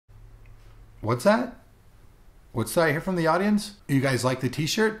What's that? What's that I hear from the audience? You guys like the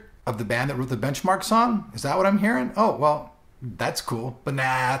t-shirt of the band that wrote the Benchmark song? Is that what I'm hearing? Oh, well, that's cool. But nah,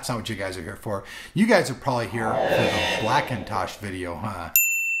 that's not what you guys are here for. You guys are probably here for the Blackintosh video, huh?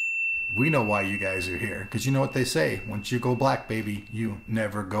 We know why you guys are here, because you know what they say, once you go black, baby, you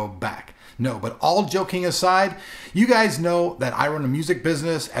never go back. No, but all joking aside, you guys know that I run a music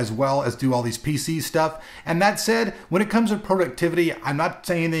business as well as do all these PC stuff. And that said, when it comes to productivity, I'm not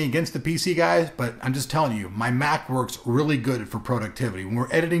saying anything against the PC guys, but I'm just telling you, my Mac works really good for productivity. When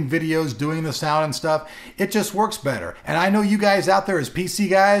we're editing videos, doing the sound and stuff, it just works better. And I know you guys out there as PC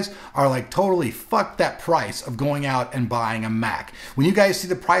guys are like totally fuck that price of going out and buying a Mac. When you guys see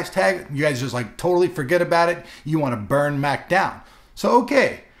the price tag, you guys just like totally forget about it. You want to burn Mac down. So,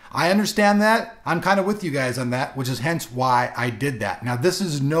 okay. I understand that. I'm kind of with you guys on that, which is hence why I did that. Now, this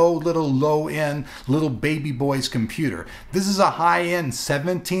is no little low-end, little baby boy's computer. This is a high-end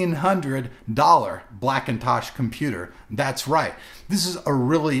 $1,700 Blackintosh computer. That's right. This is a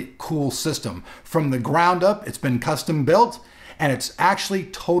really cool system. From the ground up, it's been custom built, and it's actually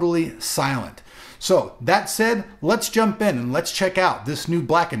totally silent. So that said, let's jump in and let's check out this new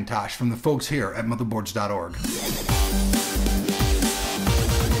Blackintosh from the folks here at Motherboards.org.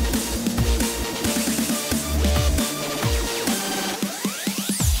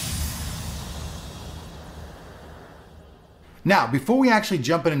 Now, before we actually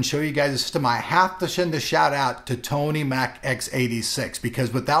jump in and show you guys the system, I have to send a shout out to Tony Mac X86,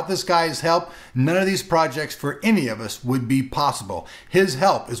 because without this guy's help, none of these projects for any of us would be possible. His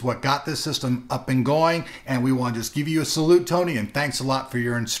help is what got this system up and going, and we want to just give you a salute, Tony, and thanks a lot for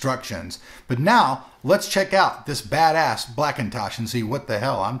your instructions. But now, let's check out this badass Blackintosh and see what the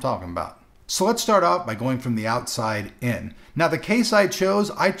hell I'm talking about. So let's start out by going from the outside in. Now the case I chose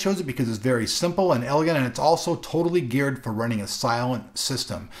it because it's very simple and elegant, and it's also totally geared for running a silent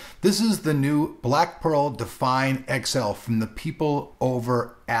system. This is the new Black Pearl Define XL from the people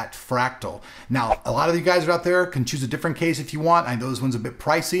over at Fractal. Now, a lot of you guys out there can choose a different case if you want. I know this one's a bit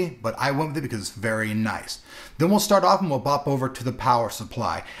pricey, but I went with it because it's very nice. Then we'll start off and we'll bop over to the power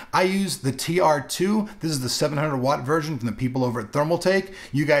supply. I use the TR2. This is the 700 watt version from the people over at Thermaltake.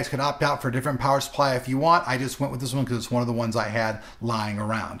 You guys could opt out for a different power supply if you want. I just went with this one because it's one of the ones I had lying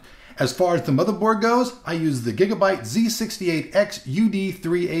around. As far as the motherboard goes, I use the Gigabyte Z68X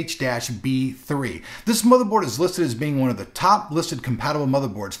UD3H-B3. This motherboard is listed as being one of the top listed compatible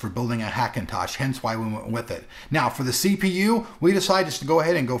motherboards for building a Hackintosh, hence why we went with it. Now for the CPU, we decided just to go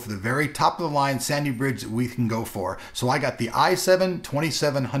ahead and go for the very top of the line Sandy Bridge that we can go for. So I got the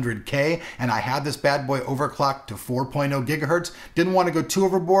i7-2700K, and I had this bad boy overclocked to 4.0 gigahertz. Didn't want to go too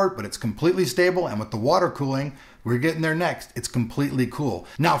overboard, but it's completely stable, and with the water cooling, we're getting there next. It's completely cool.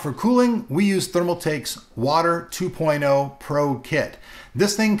 Now for cooling, we use Thermaltake's Water 2.0 Pro Kit.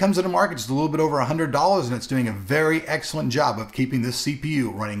 This thing comes to the market just a little bit over $100, and it's doing a very excellent job of keeping this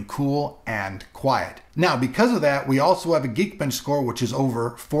CPU running cool and quiet. Now, because of that, we also have a Geekbench score, which is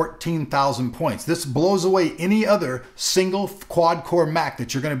over 14,000 points. This blows away any other single quad-core Mac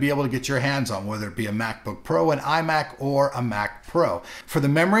that you're going to be able to get your hands on, whether it be a MacBook Pro, an iMac, or a Mac Pro. For the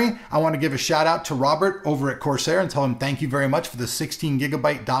memory, I want to give a shout out to Robert over at Corsair and tell him thank you very much for the 16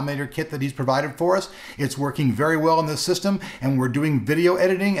 gigabyte Dominator kit that he's provided for us. It's working very well in this system, and we're doing video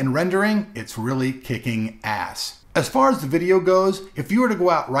editing and rendering. It's really kicking ass. As far as the video goes, if you were to go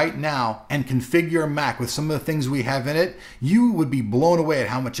out right now and configure your Mac with some of the things we have in it, you would be blown away at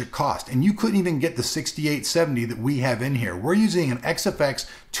how much it cost. And you couldn't even get the 6870 that we have in here. We're using an XFX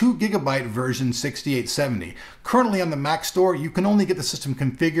 2 gigabyte version 6870. Currently on the Mac store, you can only get the system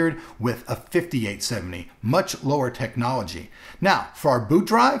configured with a 5870, much lower technology. Now, for our boot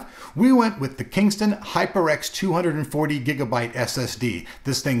drive, we went with the Kingston HyperX 240 gigabyte SSD.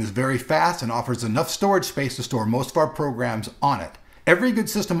 This thing is very fast and offers enough storage space to store most of our programs on it. Every good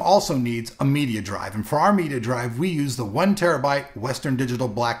system also needs a media drive, and for our media drive, we use the 1 terabyte Western Digital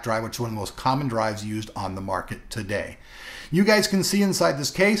Black Drive, which is one of the most common drives used on the market today. You guys can see inside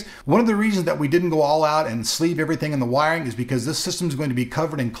this case, one of the reasons that we didn't go all out and sleeve everything in the wiring is because this system is going to be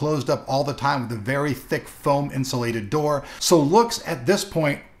covered and closed up all the time with a very thick foam insulated door. So looks at this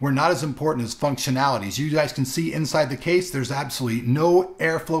point were not as important as functionalities. You guys can see inside the case, there's absolutely no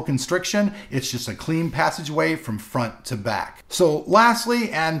airflow constriction. It's just a clean passageway from front to back. So lastly,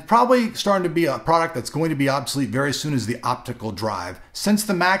 and probably starting to be a product that's going to be obsolete very soon, is the optical drive. Since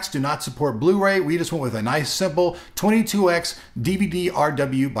the Macs do not support Blu-ray, we just went with a nice simple 22x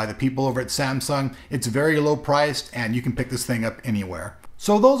DVD-RW by the people over at Samsung. It's very low priced and you can pick this thing up anywhere.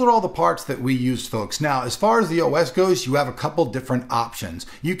 So those are all the parts that we use, folks. Now, as far as the OS goes, you have a couple different options.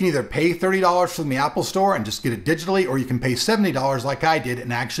 You can either pay $30 from the Apple Store and just get it digitally, or you can pay $70 like I did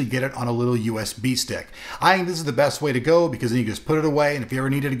and actually get it on a little USB stick. I think this is the best way to go because then you just put it away, and if you ever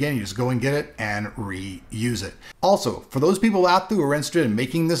need it again, you just go and get it and reuse it. Also, for those people out there who are interested in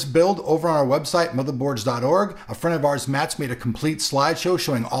making this build, over on our website, Motherboards.org, a friend of ours, Matt's made a complete slideshow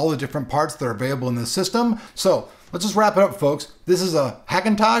showing all the different parts that are available in the system. So let's just wrap it up, folks. This is a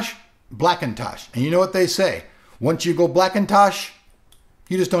Hackintosh, Blackintosh. And you know what they say, once you go Blackintosh,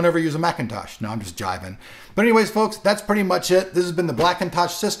 you just don't ever use a Macintosh. No, I'm just jiving. But anyways, folks, that's pretty much it. This has been the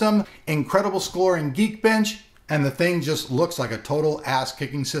Blackintosh system, incredible scoring Geekbench, and the thing just looks like a total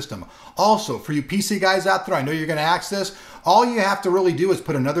ass-kicking system. Also, for you PC guys out there, I know you're gonna ask this, all you have to really do is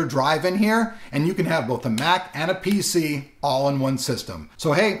put another drive in here, and you can have both a Mac and a PC all in one system.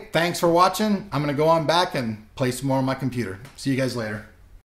 So hey, thanks for watching. I'm gonna go on back and play some more on my computer. See you guys later.